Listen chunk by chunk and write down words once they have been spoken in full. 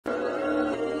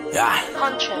Yeah.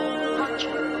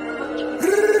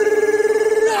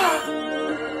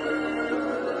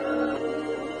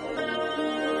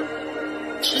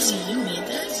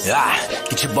 Yeah,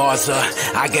 get your bars up,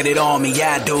 I get it on me,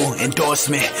 yeah I do,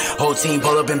 endorsement, whole team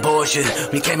pull up in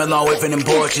Porsche, we came a long way from them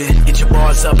Porsche, get your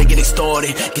bars up and get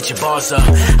extorted, get your bars up,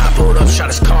 I pulled up, shot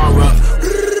his car up,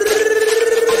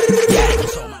 yeah.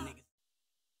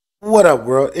 What up,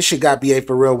 world? It's your guy BA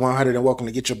for real 100 and welcome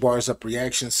to Get Your Bars Up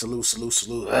Reaction. Salute.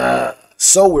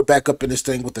 So we're back up in this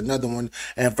thing with another one,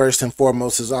 and first and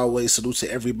foremost, as always, salute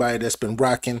to everybody that's been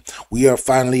rocking. We are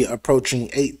finally approaching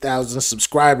 8,000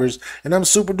 subscribers, and I'm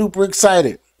super duper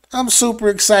excited.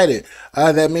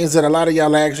 That means that a lot of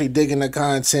y'all are actually digging the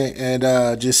content,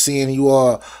 and just seeing you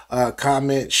all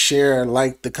comment, share,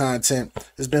 like the content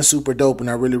has been super dope, and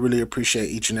I really appreciate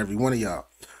each and every one of y'all.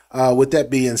 With that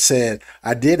being said,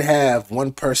 I did have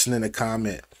one person in a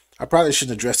comment. I probably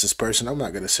shouldn't address this person. I'm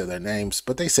not going to say their names,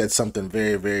 but they said something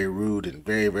very rude and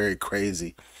very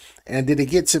crazy. And did it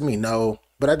get to me? No,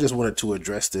 but I just wanted to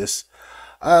address this.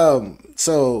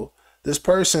 So this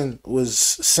person was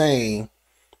saying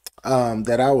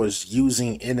that I was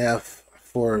using NF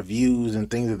for views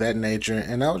and things of that nature.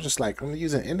 And I was just like, I'm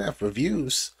using NF for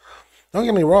views? Don't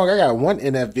get me wrong, I got one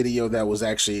NF video that was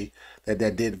actually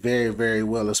that did very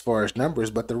well as far as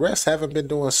numbers, but the rest haven't been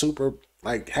doing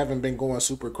haven't been going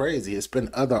super crazy. It's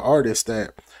been other artists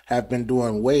that have been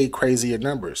doing way crazier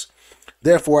numbers.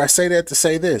 Therefore, I say that to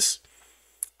say this.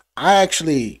 I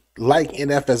actually like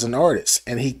NF as an artist,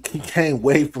 and he came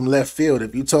way from left field.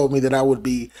 If you told me that I would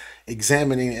be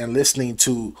examining and listening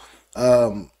to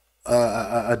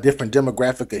a different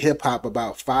demographic of hip-hop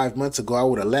about 5 months ago, I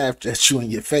would have laughed at you in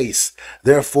your face.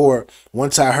 Therefore,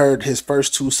 once I heard his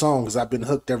first two songs, I've been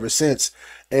hooked ever since.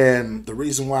 And the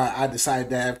reason why I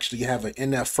decided to actually have an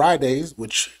NF Fridays,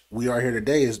 which we are here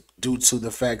today, is due to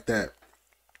the fact that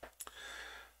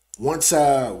once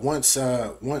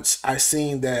I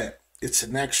seen that it's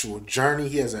an actual journey,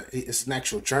 it's an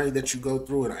actual journey that you go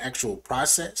through, and an actual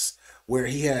process where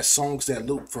he has songs that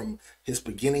loop from his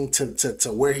beginning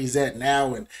to where he's at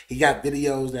now, and he got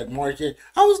videos that market.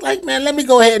 I was like, man, let me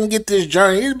go ahead and get this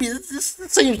journey. It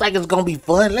seems like it's gonna be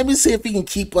fun. Let me see if he can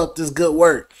keep up this good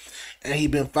work. And he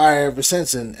been fire ever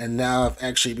since, and now I've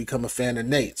actually become a fan of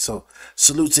Nate. So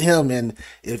salute to him. And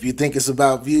if you think it's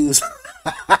about views,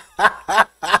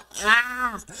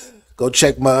 go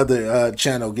check my other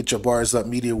channel, Get Your Bars Up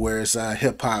Media, where it's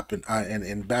hip hop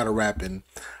and battle rap, and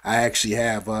I actually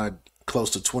have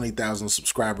close to 20,000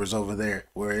 subscribers over there,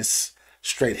 where it's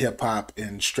straight hip hop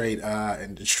and straight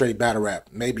battle rap.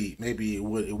 Maybe it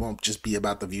won't just be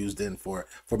about the views then for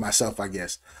myself, I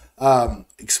guess.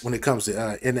 When it comes to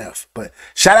NF, but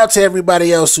shout out to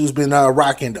everybody else who's been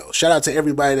rocking though. Shout out to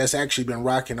everybody that's actually been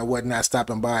rocking or whatnot,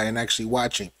 stopping by and actually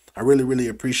watching. I really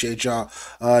appreciate y'all,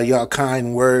 y'all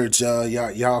kind words,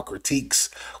 y'all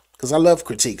critiques, because I love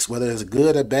critiques, whether it's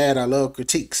good or bad. I love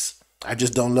critiques. I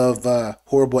just don't love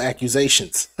horrible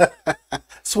accusations.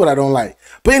 That's what I don't like.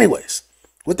 But anyways,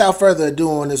 without further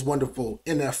ado, on this wonderful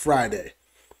NF Friday,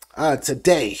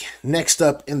 today, next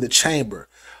up in the chamber,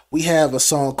 we have a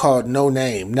song called No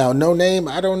Name. Now, No Name,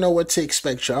 I don't know what to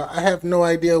expect, y'all. I have no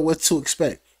idea what to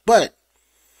expect, but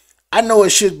I know it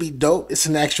should be dope. It's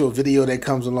an actual video that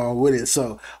comes along with it,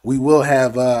 so we will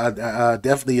have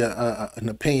definitely an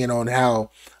opinion on how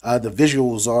the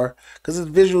visuals are, because the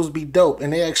visuals be dope,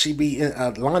 and they actually be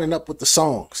lining up with the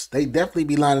songs. They definitely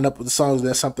be lining up with the songs.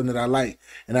 That's something that I like,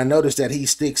 and I noticed that he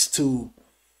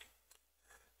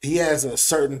has a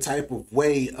certain type of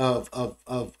way of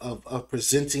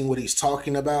presenting what he's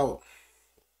talking about.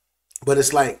 But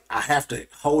it's like I have to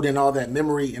hold in all that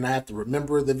memory, and I have to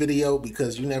remember the video,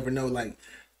 because you never know, like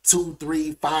 2,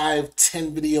 3, 5,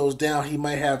 10 videos down, he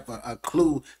might have a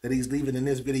clue that he's leaving in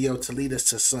this video to lead us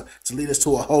to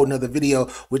a whole nother video,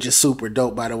 which is super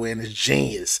dope, by the way, and it's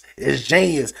genius. It's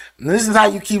genius. And this is how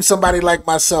you keep somebody like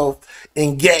myself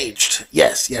engaged.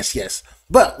 Yes.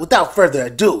 But without further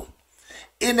ado,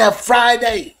 NF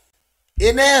Friday,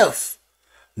 NF,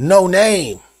 No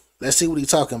Name. Let's see what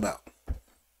he's talking about.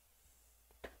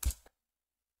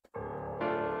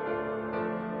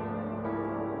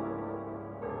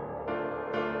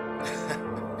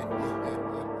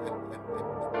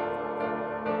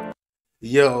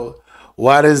 Yo,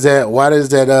 why does that why does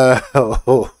that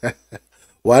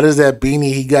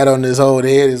beanie he got on his whole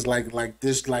head is like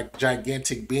this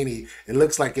gigantic beanie? It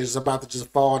looks like it's about to just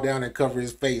fall down and cover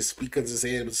his face, because his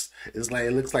head is like,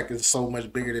 it looks like it's so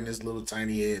much bigger than his little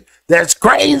tiny head. That's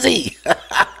crazy.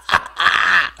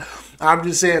 I'm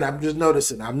just saying, I'm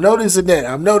noticing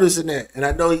that, and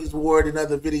I know he's worn in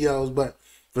other videos, but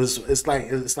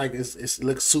it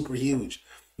looks super huge.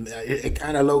 It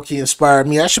kind of low key inspired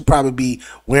me. I should probably be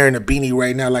wearing a beanie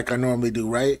right now, like I normally do,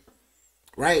 right?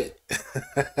 Right.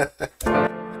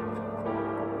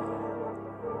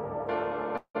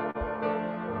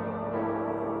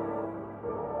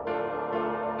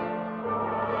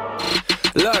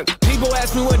 Look, people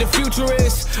ask me what the future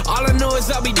is. All I know is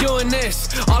I'll be doing this.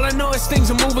 All I know is things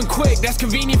are moving quick. That's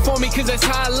convenient for me cause that's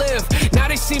how I live. Now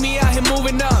they see me out here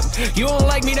moving up. You don't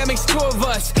like me, that makes two of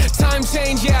us. Time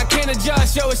change, yeah, I can't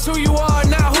adjust. Yo, it's who you are,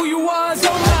 not who you was.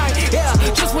 Oh my, yeah,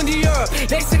 just went to Europe.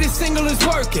 They say this single is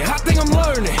working. I think I'm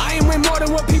learning. I am way more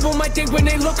than what people might think when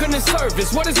they look on the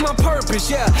surface. What is my purpose?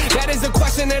 Yeah, that is a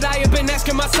question that I have been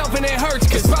asking myself and it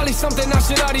hurts. Cause probably something I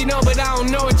should already know, but I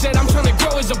don't know it yet. I'm trying to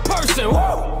grow as a person. Woo!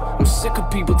 I'm sick of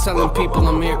people telling people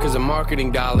I'm here cause of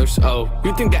marketing dollars. Oh,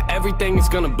 you think that everything is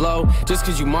gonna blow just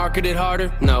cause you market it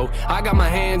harder? No, I got my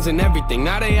hands in everything.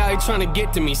 Now they out here trying to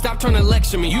get to me. Stop trying to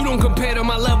lecture me. You don't compare to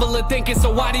my level of thinking,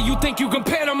 so why do you think you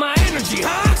compare to my energy,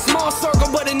 huh? Small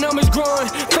circle but the numbers growing.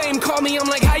 Fame call me, I'm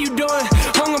like, how you doing?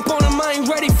 Hung up on them, I ain't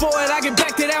ready for it. I get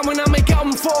back to that when I make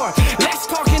album 4. Less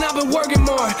talking, I've been working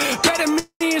more. Better me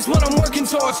is what I'm working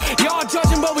towards. Y'all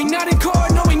judging but we not in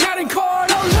court. No, we not in court,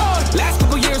 oh Lord. Last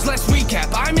couple years, let's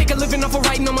recap. I make a living off of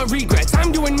writing on my regrets.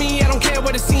 I'm doing me, I don't care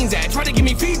where the scene's at. Try to give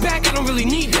me feedback, I don't really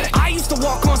need that. I used to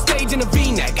walk on stage in a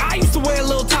V-neck. I used to wear a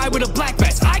little tie with a black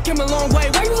vest. I came a long way,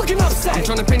 why you looking upset? I'm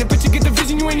trying to paint a picture, get the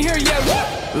vision, you ain't here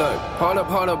yet. Look, hold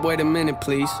up, wait a minute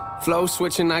please. Flow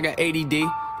switching, I got ADD.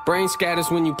 Brain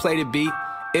scatters when you play the beat.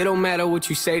 It don't matter what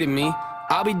you say to me.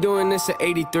 I'll be doing this at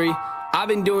 83. I've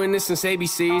been doing this since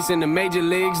ABCs in the major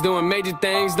leagues, doing major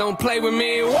things. Don't play with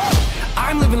me. Whoa.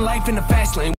 I'm living life in the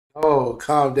fast lane. Oh,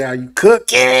 calm down. You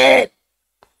cooking.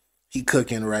 He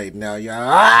cooking right now, y'all.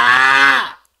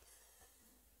 Ah!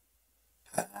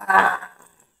 Ah!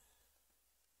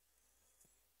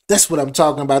 That's what I'm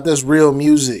talking about. That's real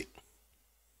music.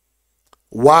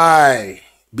 Why?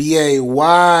 BA,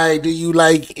 why do you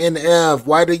like NF?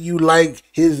 Why do you like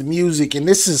his music? And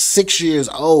this is 6 years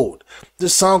old.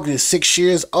 This song is 6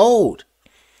 years old.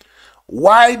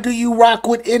 Why do you rock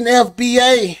with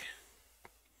NFBA?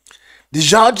 Did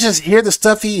y'all just hear the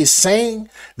stuff he is saying?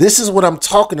 This is what I'm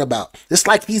talking about. It's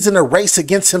like he's in a race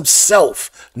against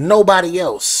himself, nobody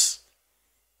else.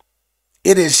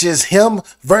 It is just him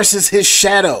versus his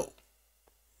shadow.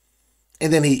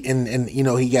 And then he you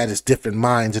know, he got his different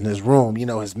minds in his room, you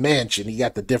know, his mansion. He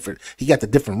got the different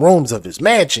rooms of his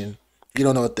mansion. You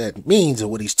don't know what that means or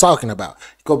what he's talking about.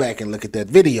 Go back and look at that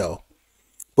video.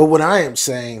 But what I am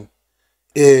saying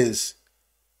is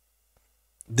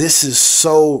this is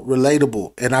so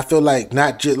relatable. And I feel like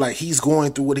not just like he's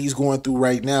going through what he's going through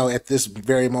right now at this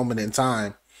very moment in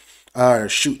time,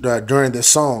 during this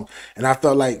song. And I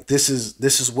felt like this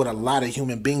is what a lot of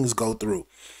human beings go through.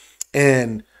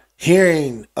 And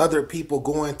hearing other people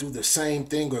going through the same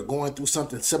thing or going through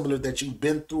something similar that you've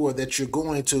been through or that you're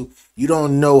going to, you do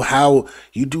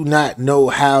not know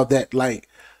how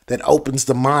that opens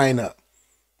the mind up.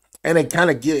 And it kind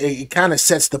of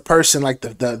sets the person, like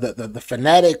the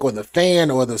fanatic or the fan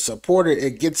or the supporter,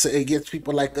 it gets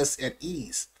people like us at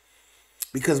ease,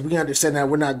 because we understand that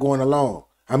we're not going alone.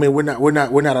 I mean, we're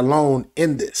not alone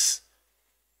in this.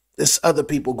 There's other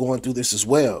people going through this as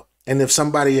well. And if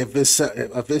somebody of his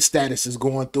status is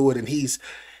going through it and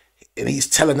he's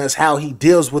telling us how he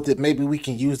deals with it, maybe we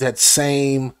can use that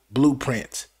same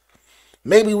blueprint.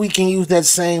 Maybe we can use that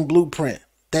same blueprint,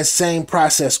 that same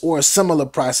process or a similar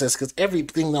process, because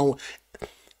the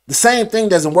same thing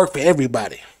doesn't work for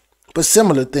everybody, but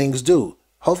similar things do.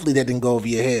 Hopefully that didn't go over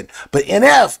your head. But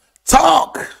NF,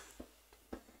 talk.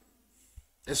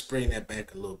 Let's bring that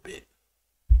back a little bit.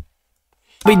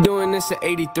 Be doing this at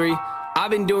 83. I've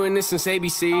been doing this since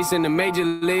ABCs in the major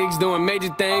leagues, doing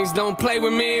major things. Don't play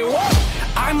with me. Whoa.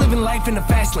 I'm living life in the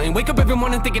fast lane. Wake up every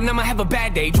morning thinking I might have a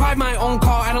bad day. Drive my own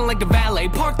car, I don't like the valet.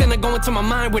 Park, then I go into my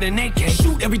mind with an AK.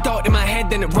 Shoot every thought in my head,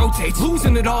 then it rotates.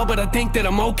 Losing it all, but I think that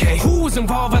I'm okay. Who was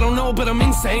involved, I don't know, but I'm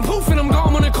insane. Poof, and I'm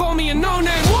gone when they call me a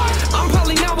no-name. What? I'm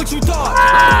probably not what you thought.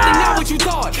 I'm probably not what you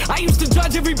thought. I used to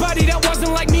judge everybody that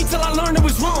wasn't like me till I learned it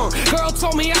was wrong. Girl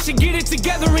told me I should get it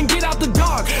together and get out the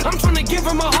dark. I'm trying to give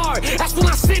her my heart. That's when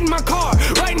I sit in my car,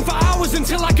 writing for hours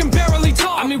until I can barely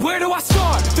talk. I mean, where do I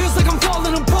start? Feels like I'm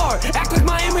falling apart. Act like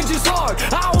my image is hard.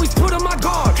 I always put on my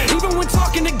guard, even when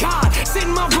talking to God. Sit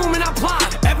in my room and I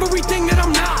plot. Everything that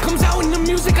I'm not comes out in the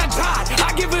music I tried.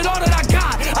 I give it all that I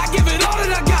got. I give it all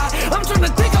that I got. I'm trying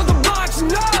to think of the box,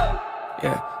 no.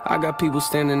 Yeah, I got people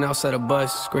standing outside a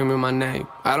bus screaming my name.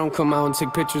 I don't come out and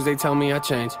take pictures, they tell me I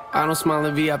changed. I don't smile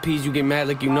at VIPs, you get mad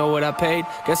like you know what I paid.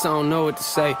 Guess I don't know what to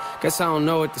say, guess I don't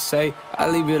know what to say. I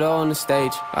leave it all on the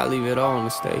stage, I leave it all on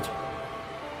the stage.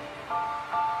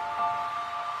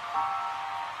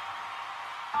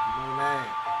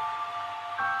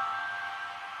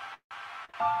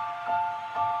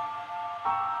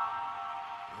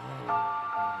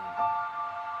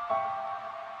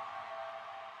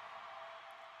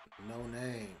 No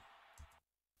name.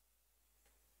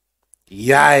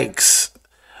 Yikes.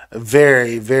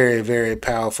 Very, very, very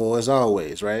powerful as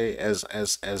always, right?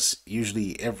 As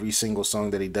usually every single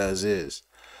song that he does is.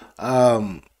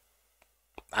 Um,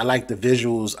 I like the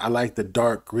visuals. I like the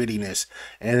dark grittiness,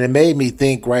 and it made me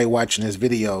think. Right, watching this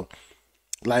video,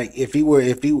 like if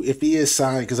he is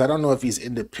signed, because I don't know if he's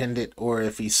independent or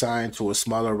if he's signed to a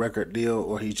smaller record deal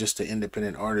or he's just an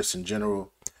independent artist in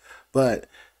general. But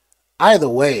either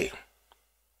way,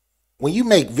 when you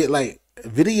make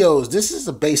videos, this is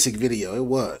a basic video. It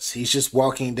was. He's just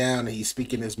walking down and he's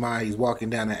speaking his mind. He's walking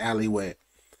down an alleyway.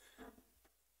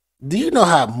 Do you know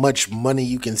how much money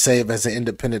you can save as an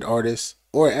independent artist,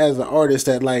 or as an artist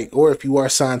that or if you are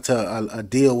signed to a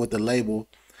deal with the label,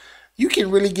 you can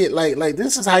really get like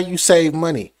this is how you save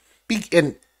money.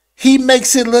 And he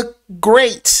makes it look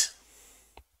great.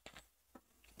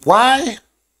 Why?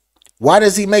 Why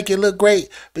does he make it look great?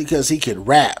 Because he can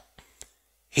rap.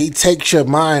 He takes your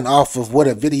mind off of what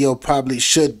a video probably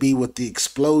should be with the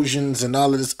explosions and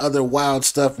all of this other wild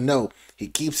stuff. No, he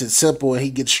keeps it simple and he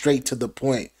gets straight to the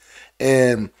point.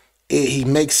 And he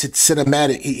makes it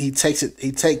cinematic. He takes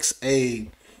a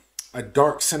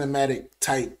dark cinematic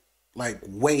type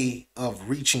way of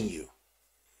reaching you.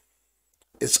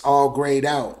 It's all grayed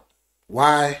out.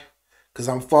 Why? Because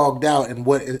I'm fogged out, and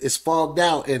what it's fogged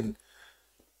out, and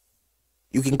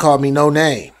you can call me no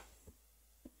name.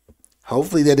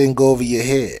 Hopefully that didn't go over your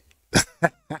head.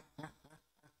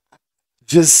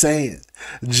 Just saying.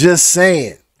 Just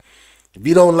saying. If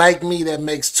you don't like me, that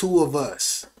makes two of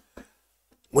us.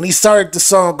 When he started the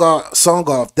song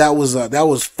off, that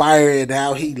was fire, and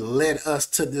how he led us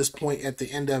to this point at the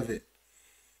end of it,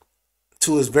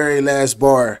 to his very last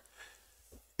bar,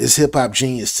 is hip hop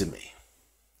genius to me.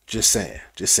 Just saying,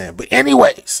 just saying. But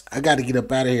anyways, I got to get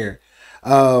up out of here.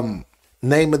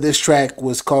 Name of this track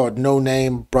was called No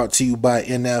Name, brought to you by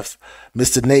NF.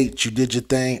 Mr. Nate, you did your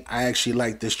thing. I actually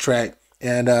like this track,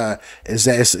 and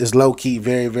it's low key,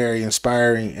 very, very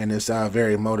inspiring, and it's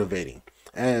very motivating,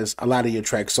 as a lot of your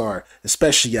tracks are,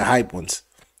 especially your hype ones.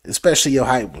 Especially your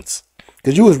hype ones.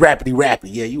 Because you was rappity.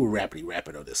 Yeah, you were rapping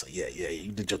on this. So yeah,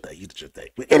 you did your thing.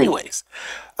 But anyways,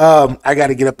 I got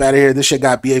to get up out of here. This shit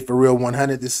got BA for real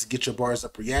 100. This is Get Your Bars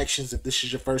Up Reactions. If this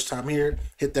is your first time here,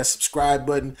 hit that subscribe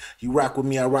button. You rock with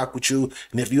me, I rock with you.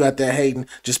 And if you out there hating,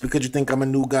 just because you think I'm a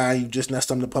new guy, you just not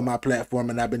something to put my platform,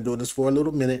 and I've been doing this for a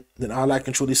little minute, then all I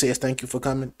can truly say is thank you for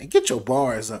coming and get your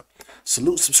bars up.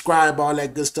 Salute, subscribe, all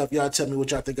that good stuff. Y'all tell me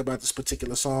what y'all think about this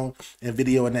particular song and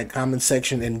video in that comment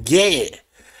section. And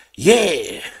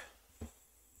yeah,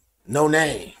 no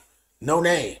name.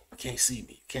 You can't see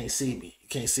me.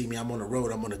 I'm on the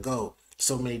road. I'm on the go.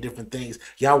 So many different things.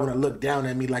 Y'all want to look down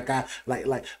at me like I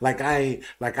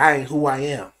ain't who I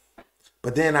am.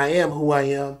 But then I am who I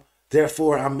am.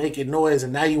 Therefore, I'm making noise,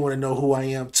 and now you want to know who I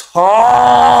am.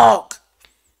 Talk.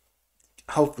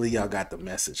 Hopefully, y'all got the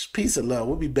message. Peace and love.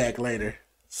 We'll be back later.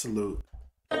 Salute.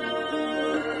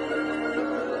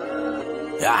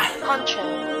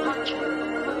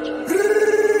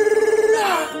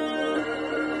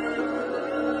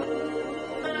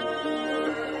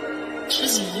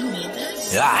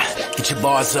 Get your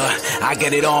bars up, I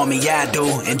got it on me, yeah I do.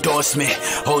 Endorsement,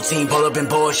 whole team pull up in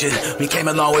Porsche. We came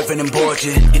a long way from them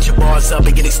Porsche. Get your bars up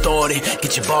and get extorted.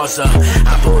 Get your bars up,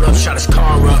 I pulled up, shot his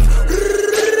car up.